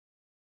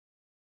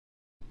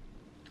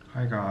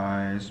Hi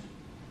guys.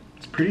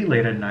 It's pretty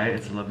late at night.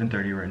 It's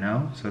 11:30 right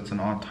now, so it's an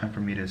odd time for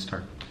me to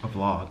start a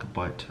vlog,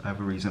 but I have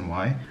a reason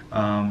why.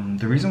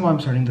 The reason why I'm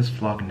starting this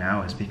vlog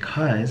now is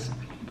because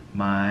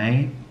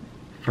my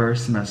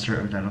first semester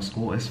of dental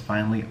school is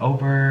finally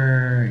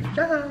over.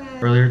 Yay!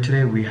 Earlier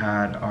today we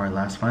had our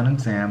last final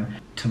exam.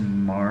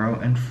 Tomorrow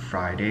and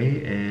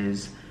Friday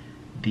is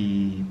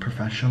the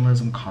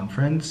professionalism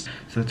conference.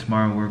 So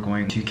tomorrow we're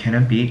going to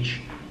Cannon Beach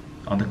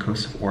on the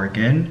coast of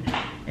Oregon,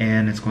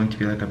 and it's going to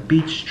be like a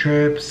beach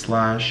trip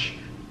slash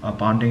a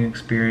bonding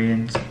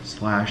experience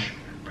slash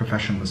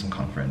professionalism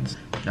conference.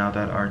 Now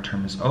that our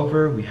term is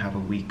over, we have a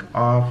week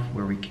off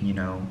where we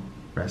can,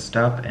 rest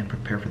up and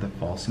prepare for the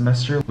fall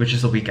semester, which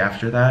is a week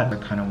after that. I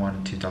kind of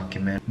wanted to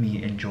document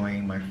me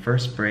enjoying my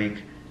first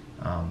break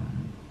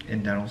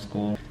in dental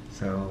school.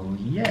 So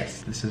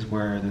yes, this is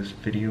where this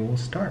video will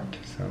start.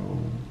 So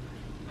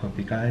hope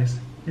you guys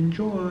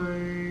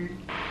enjoy.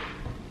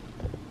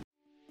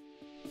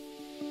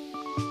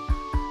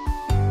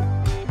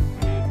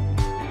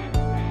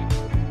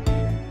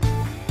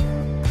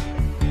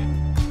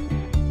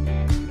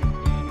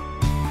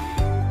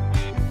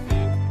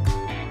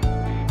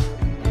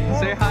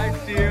 Say hi,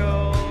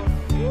 Steel.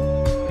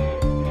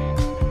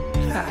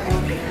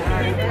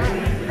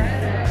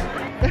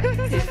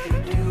 If you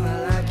do, I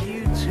like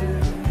you too.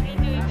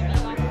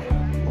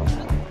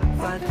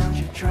 Why don't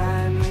you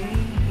try me?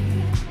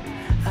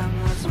 I'm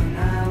lost when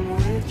I'm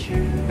with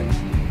you.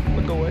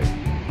 Look away.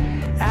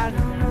 I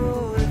don't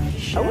know if you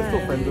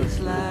shine this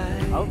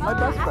light. My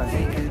best friend.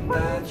 Thinking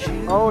about you.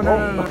 Oh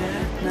no.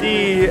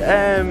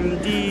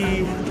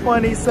 DMD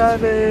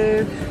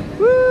 27.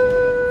 Woo!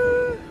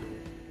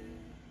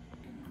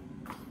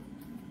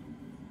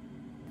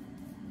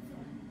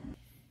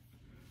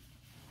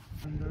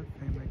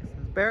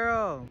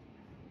 Beryl,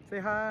 say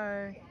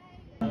hi.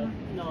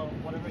 No,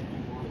 whatever you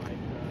want, like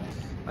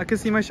I can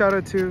see my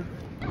shadow too.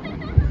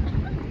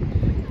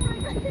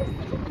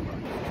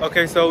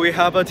 Okay, so we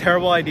have a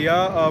terrible idea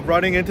of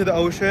running into the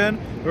ocean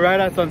right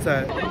at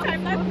sunset.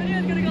 Time-lapse video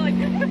is gonna go like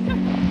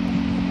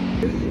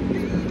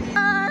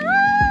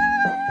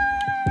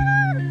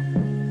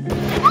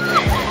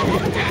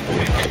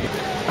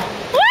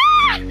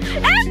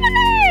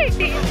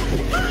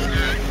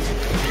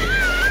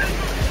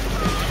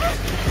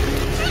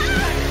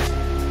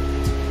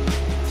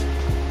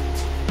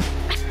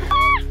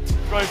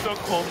Bro, it's so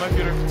cold, my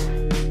feet are cold.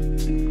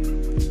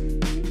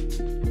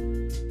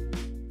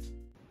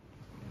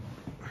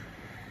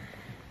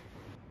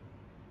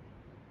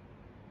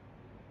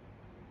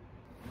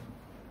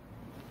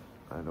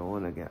 I don't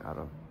want to get out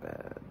of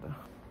bed.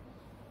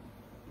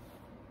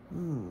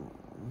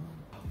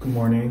 Good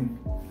morning.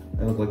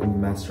 I look like a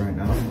mess right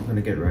now. I'm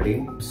gonna get ready.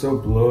 I'm so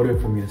bloated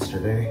from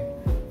yesterday.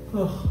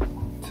 Ugh.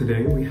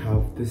 Today we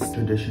have this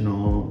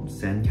traditional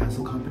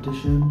sandcastle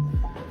competition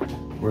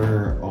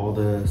where all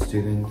the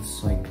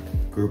students like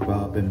group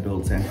up and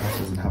build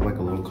sandcastles and have like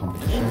a little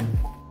competition.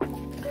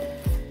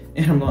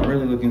 And I'm not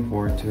really looking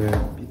forward to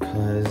it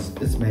because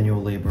it's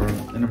manual labor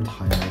and I'm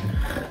tired.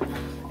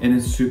 And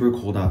it's super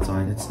cold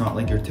outside. It's not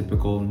like your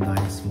typical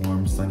nice,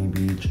 warm, sunny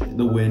beach.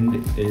 The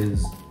wind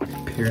is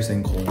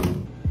piercing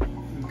cold.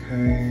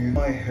 Okay,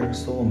 my hair's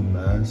still a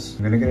mess.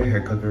 I'm gonna get a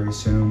haircut very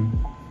soon,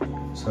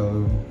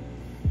 so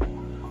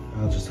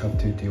I'll just have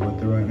to deal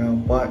with it right now.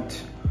 But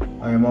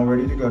I am all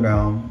ready to go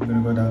down. I'm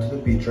gonna go down to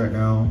the beach right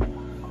now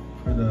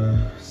for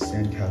the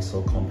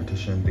sandcastle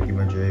competition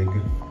thingy-majig.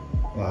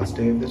 Last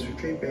day of this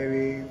retreat,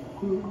 baby.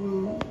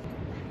 Woo-woo.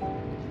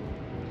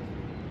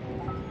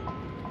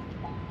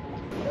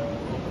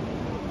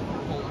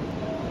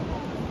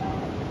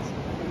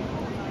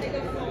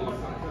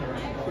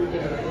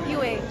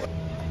 viewing.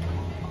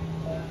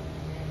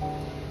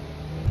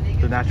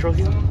 The natural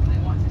heat?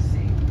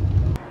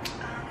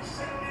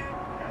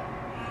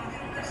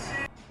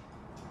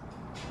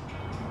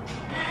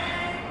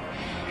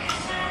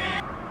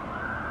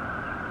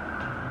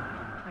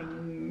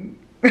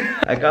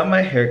 I got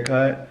my hair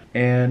cut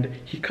and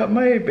he cut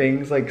my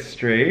bangs like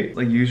straight.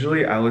 Like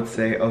usually I would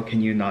say, oh,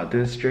 can you not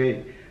do it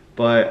straight?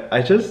 But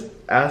I just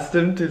asked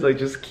him to like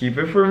just keep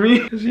it for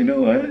me. Cause you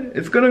know what?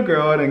 It's gonna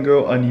grow out and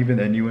grow uneven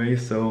anyway.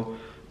 So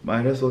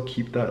might as well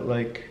keep that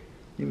like,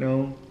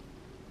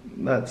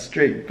 that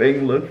straight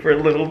bang look for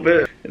a little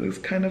bit. It looks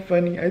kind of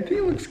funny. I think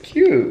it looks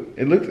cute.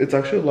 It's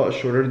actually a lot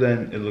shorter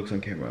than it looks on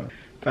camera.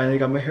 Finally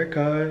got my hair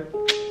cut.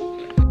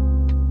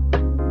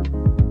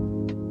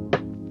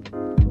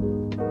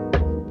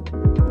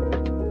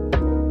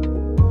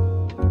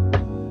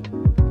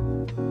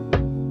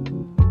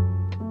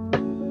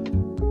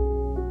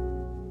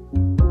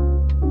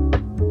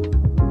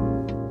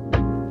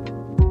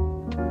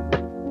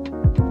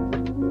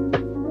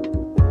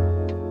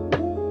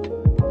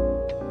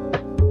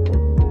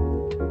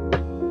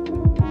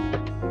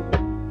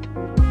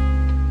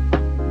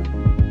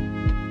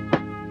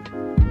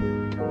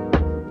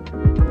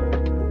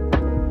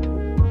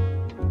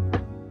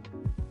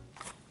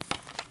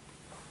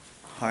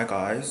 Hi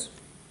guys.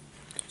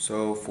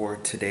 So for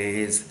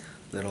today's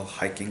little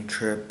hiking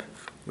trip,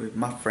 with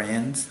my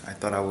friends. I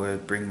thought I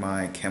would bring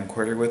my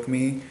camcorder with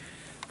me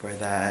for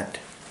that,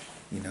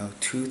 you know,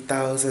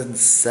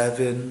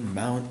 2007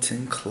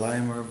 mountain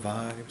climber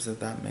vibes, if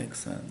that makes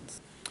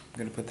sense. I'm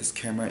gonna put this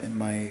camera in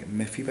my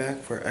Miffy bag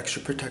for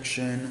extra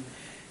protection,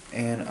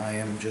 and I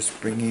am just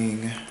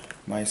bringing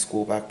my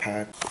school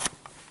backpack.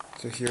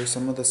 So here are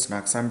some of the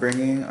snacks I'm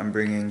bringing. I'm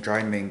bringing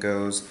dried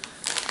mangoes,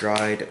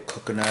 dried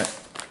coconut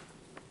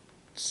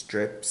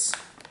strips,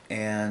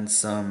 and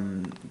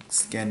some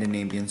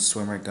Scandinavian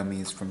swimmer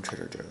gummies from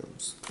Trader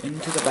Joe's.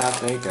 Into the bag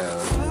they go.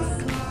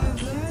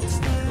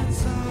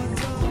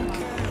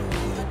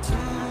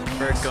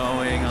 We're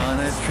going on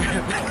a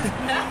trip.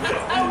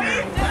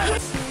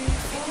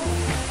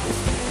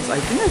 I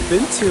think I've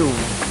been to...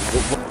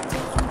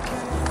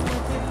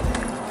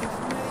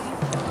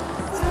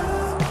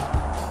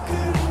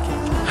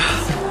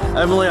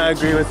 Emily, I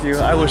agree with you.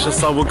 I wish the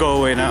sun would go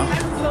away now. I'm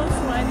so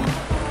sweaty.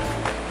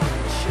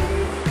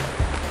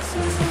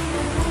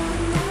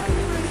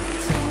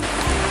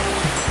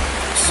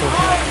 So,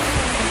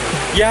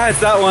 yeah, it's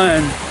that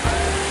one.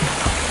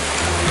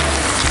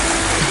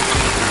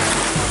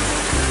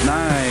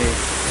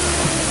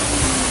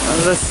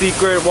 Nice. The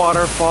secret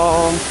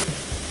waterfall.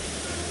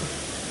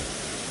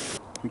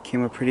 We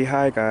came up pretty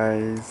high,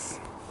 guys.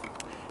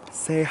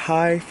 Say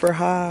hi for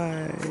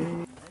hi.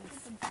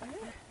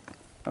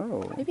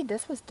 Oh. Maybe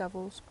this was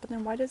doubles, but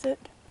then why does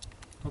it?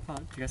 Hold on,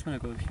 do you guys want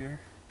to go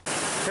here?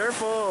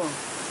 Careful.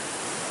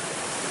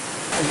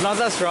 It's not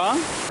that strong.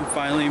 We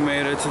finally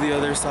made it to the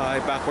other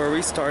side, back where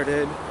we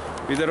started.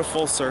 We did a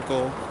full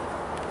circle.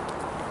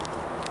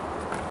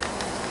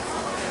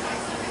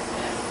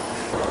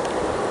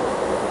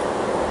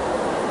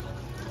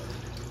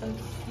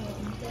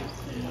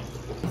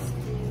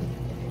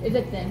 Is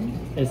it thin?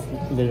 It's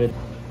a little bit.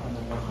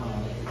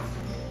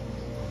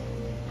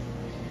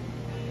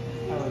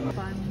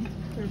 Fun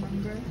to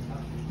remember.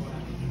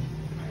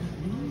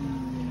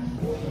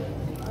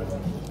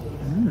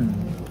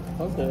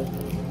 Okay.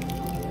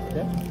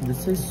 Yeah.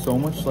 This tastes so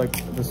much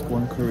like this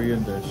one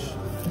Korean dish,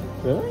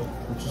 Really?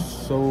 which is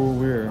so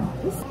weird.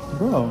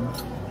 Bro,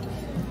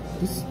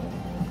 this...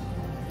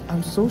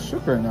 I'm so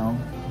shook right now.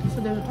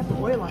 So there's a type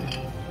of oil on it.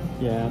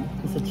 Yeah,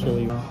 it's a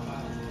chili.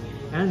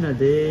 And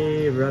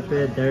they wrap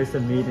it, there's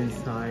some meat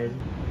inside.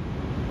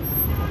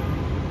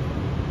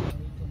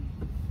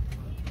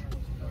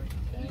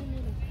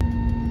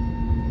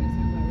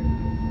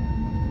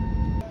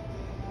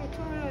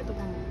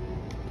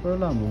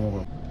 토요일날 뭐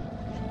먹어?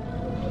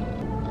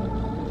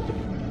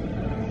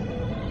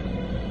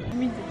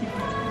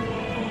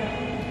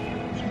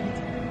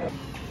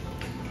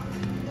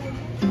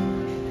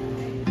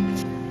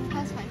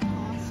 That's my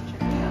posture.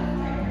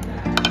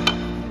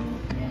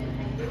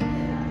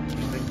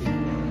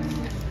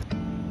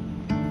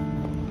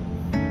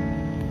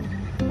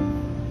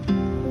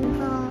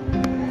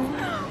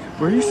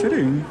 Where are you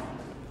sitting?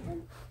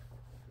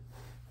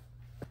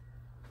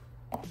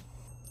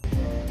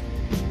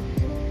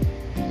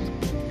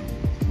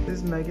 This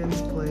is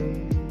Megan's place.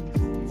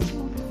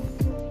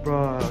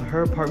 Bruh,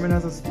 her apartment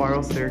has a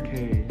spiral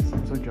staircase.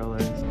 I'm so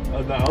jealous.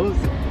 That was.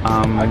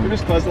 I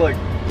finished class at like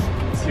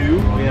 2.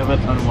 We have an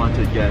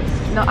unwanted guest.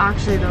 No,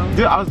 actually though.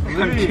 Dude, I was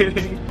literally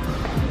kidding.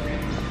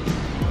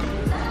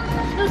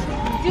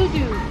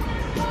 Doo-doo.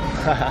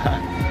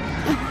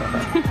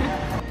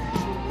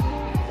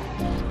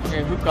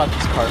 Okay, who got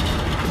this cart?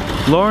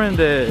 Lauren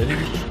did.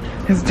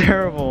 It's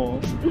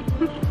terrible.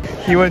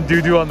 He went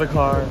doo-doo on the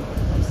car.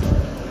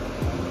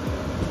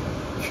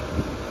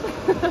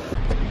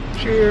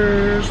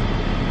 Cheers.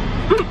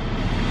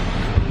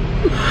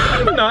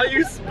 Not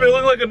you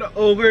spilling like an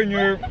ogre in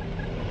your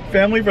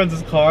family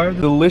friend's car.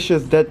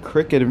 Delicious dead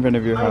cricket in front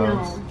of your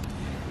house.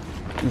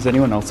 Is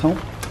anyone else home?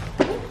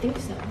 I don't think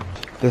so.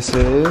 This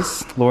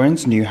is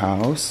Lauren's new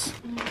house.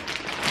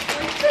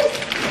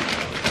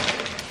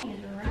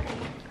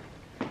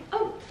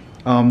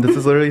 This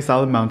is literally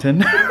Salad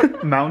Mountain.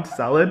 Mount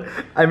Salad.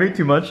 I made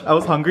too much. I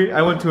was hungry.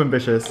 I went too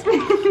ambitious.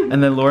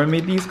 And then Lauren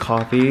made these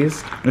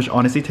coffees, which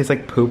honestly taste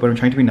like poop, but I'm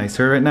trying to be nice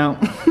to her right now.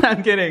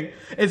 I'm kidding.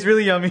 It's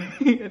really yummy.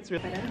 It's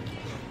really...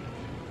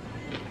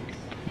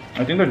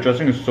 I think the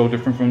dressing is so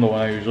different from the one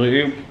I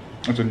usually eat.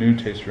 It's a new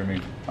taste for me.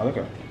 I like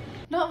it.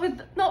 Not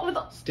with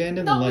Stand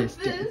in the not lights.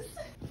 with this.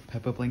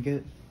 Peppa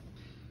blanket,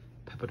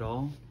 Peppa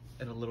doll,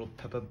 and a little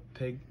Peppa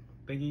Pig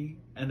thingy.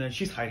 And then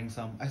she's hiding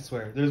some. I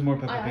swear, there's more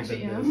Peppa Pig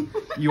than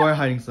this. You are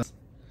hiding some.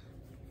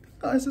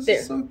 Guys, this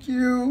is so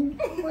cute.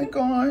 Oh my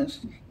gosh.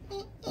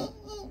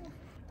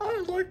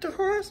 I'd like to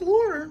harass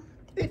Lauren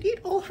and eat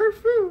all her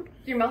food.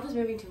 Your mouth is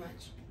moving too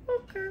much.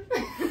 Okay.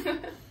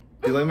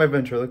 Do you like my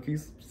ventriloquy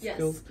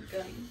skills? Yes,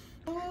 going.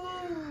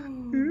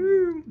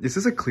 Ooh. Is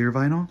this a clear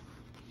vinyl?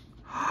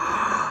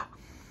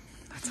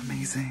 That's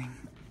amazing.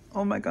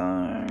 Oh my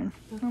god.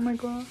 Oh my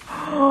god.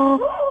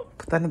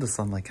 Put that in the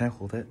sunlight. Can I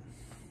hold it?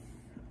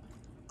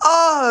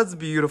 Oh, that's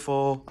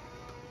beautiful.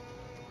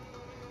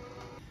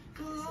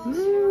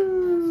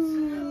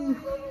 Ooh.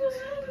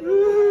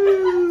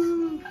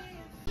 Ooh.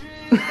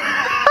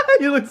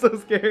 You look so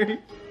scary.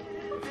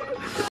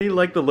 I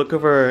like the look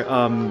of our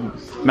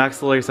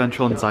maxillary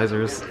central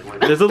incisors.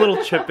 There's a little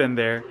chip in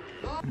there.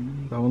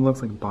 That one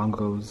looks like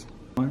bongos.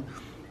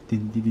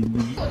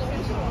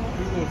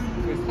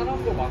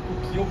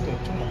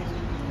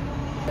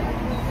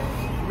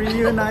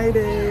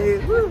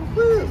 Reunited! Woo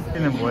woo!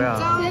 얘는 뭐야?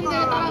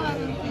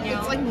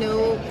 It's like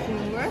no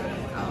humor.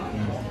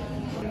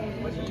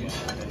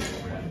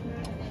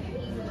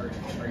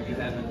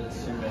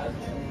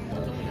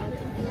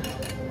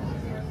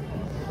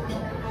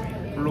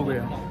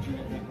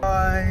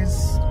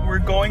 Guys, we're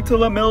going to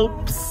La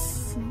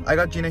Milps. I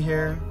got Gina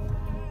here.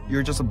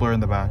 You're just a blur in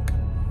the back.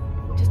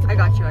 I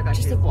got you.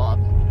 Just a blob.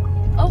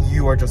 Oh.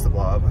 You are just a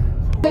blob.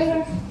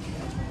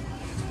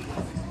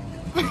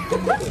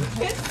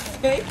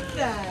 Take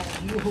that.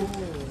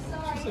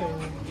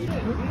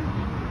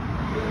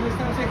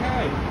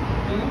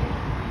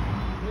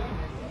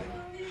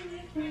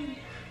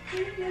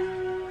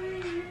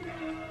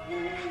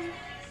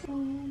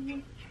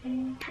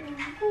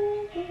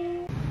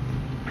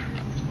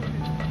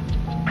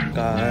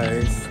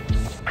 Guys,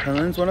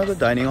 Helen's one of the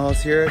dining halls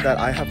here that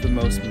I have the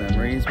most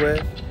memories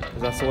with.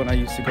 Because that's the one I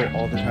used to go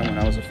all the time when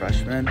I was a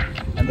freshman.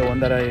 And the one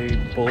that I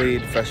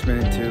bullied freshmen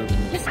into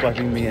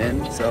swiping me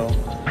in. So,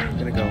 I'm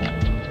gonna go.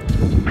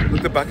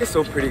 Look, the back is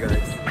so pretty,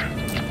 guys.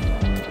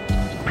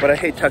 But I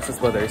hate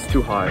Texas weather. It's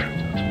too hot.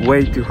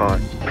 Way too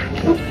hot.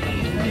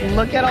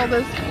 Look at all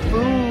this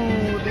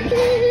food.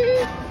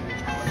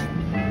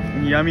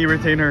 Yummy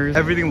retainers.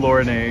 Everything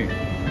Lauren ate.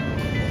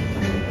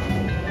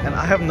 And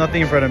I have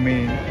nothing in front of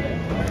me.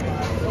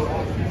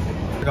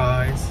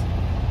 Guys,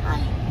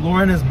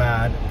 Lauren is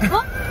mad.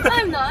 Well,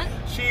 I'm not.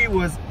 She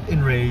was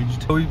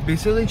enraged. So we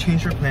basically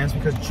changed our plans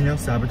because Gino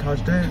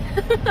sabotaged it.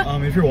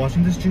 If you're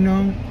watching this,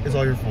 Gino, it's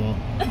all your fault.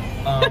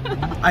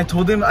 I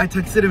told him, I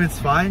texted him it's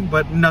fine,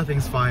 but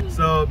nothing's fine.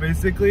 So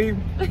basically,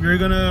 we were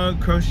gonna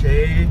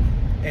crochet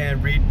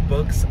and read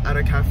books at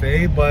a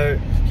cafe, but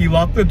he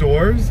locked the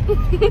doors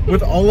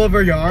with all of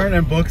our yarn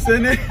and books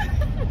in it.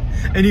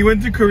 And he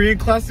went to Korean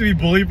class to be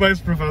bullied by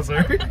his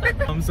professor.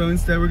 So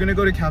instead we're gonna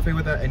go to cafe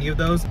without any of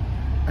those,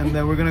 and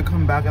then we're gonna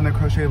come back and then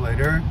crochet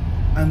later,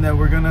 and then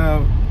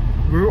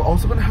we're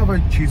also gonna have a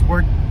cheese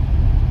board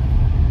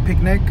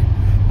picnic,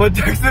 but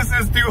Texas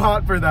is too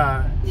hot for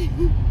that.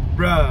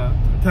 Bruh,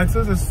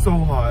 Texas is so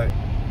hot.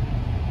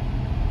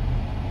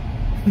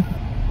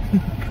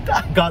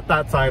 I got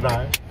that side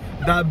eye,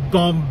 that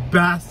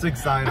bombastic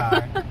side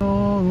eye.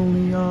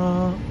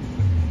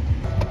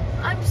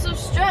 I'm so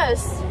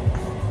stressed.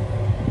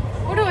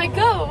 Where do I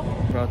go?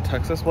 Bro,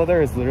 Texas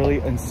weather is literally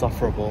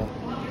insufferable.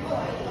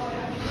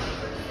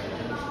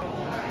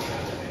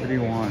 What do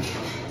you want?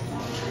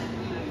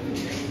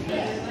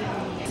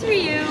 It's for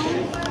you.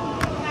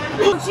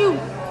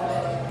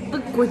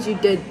 Look what you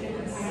did.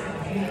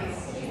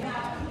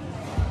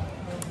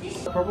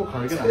 Purple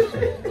cardigan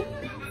actually.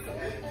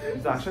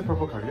 Is that actually a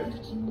purple cardigan?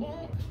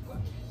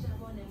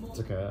 It's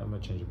okay, I'm gonna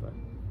change it back.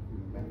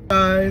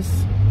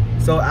 Guys,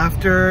 so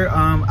after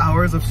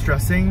hours of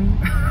stressing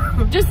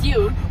Just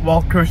you.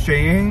 while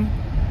crocheting,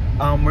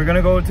 we're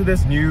gonna go to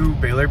this new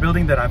Baylor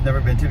building that I've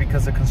never been to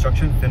because the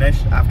construction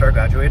finished after I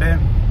graduated.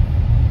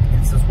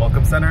 It's this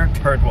welcome center,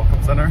 Turd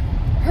Welcome Center.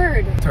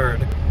 Heard.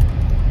 Turd.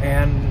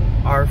 And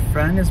our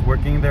friend is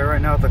working there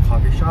right now at the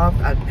coffee shop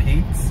at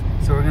Pete's.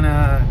 So we're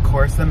gonna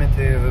coerce them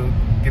into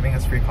giving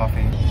us free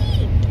coffee.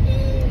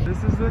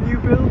 This is the new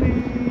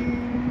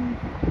building.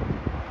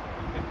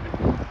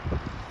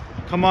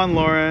 Come on,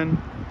 Lauren.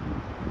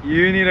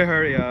 You need to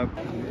hurry up.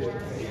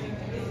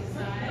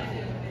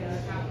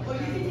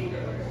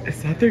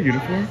 Is that their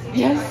uniform?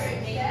 Yes.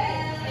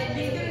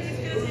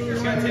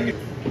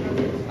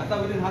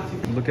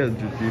 Look at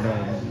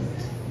Jujuna.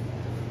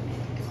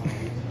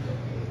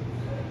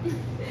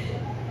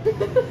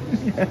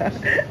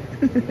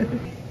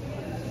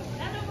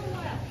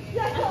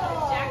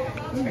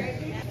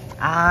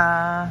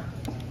 Ah.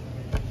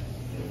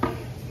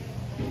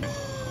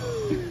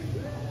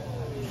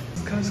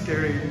 It's kind of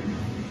scary.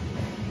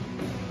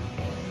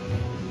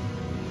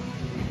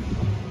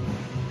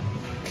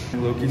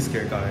 Low-key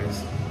scared,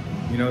 guys.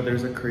 You know,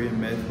 there's a Korean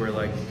myth where,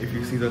 like, if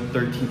you see the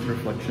 13th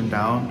reflection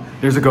down,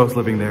 there's a ghost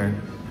living there.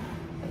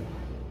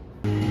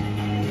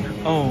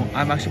 Oh,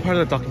 I'm actually part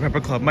of the Dr. Pepper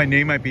Club. My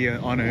name might be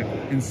on it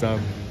in sub.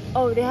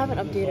 Oh, they haven't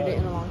updated it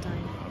in a long time.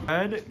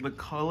 Bread, the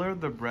color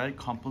of the bread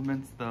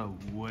complements the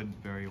wood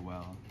very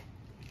well.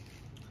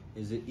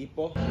 Is it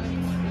ipo?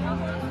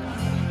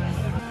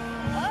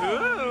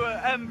 Ooh,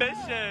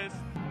 ambitious!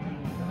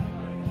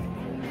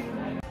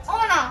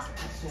 어머나!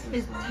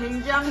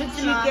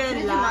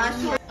 된장찌개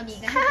라면.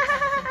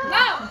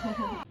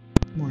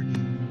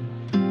 Morning.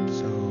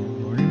 So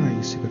Lauren and I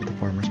used to go to the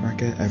farmer's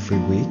market every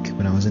week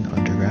when I was in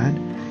undergrad.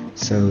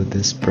 So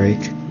this break,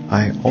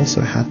 I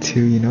also had to,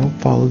 you know,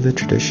 follow the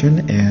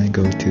tradition and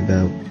go to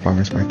the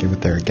farmer's market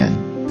with her again.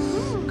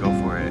 Go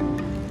for it.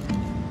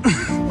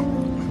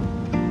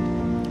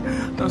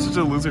 That was such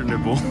a loser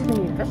nibble.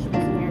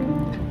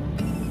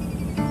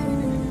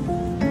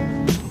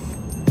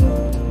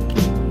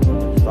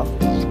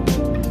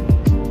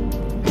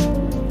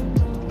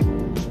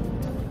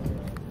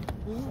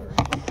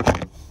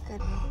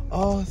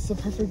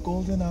 the perfect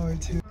golden hour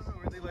too.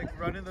 Where they like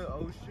run in the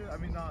ocean. I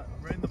mean, not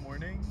run in the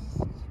morning.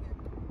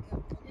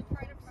 In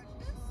Pride of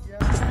Freshness? Yeah.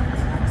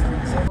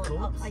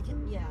 Oh, I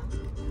can, yeah.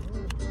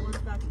 One's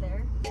back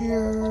there.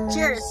 Cheers.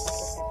 Cheers!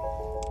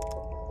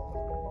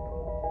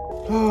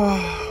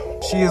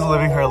 She is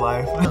living her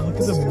life. Look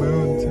at the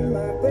moon too.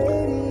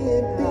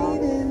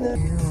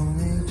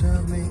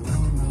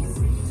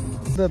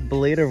 The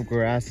blade of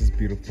grass is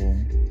beautiful.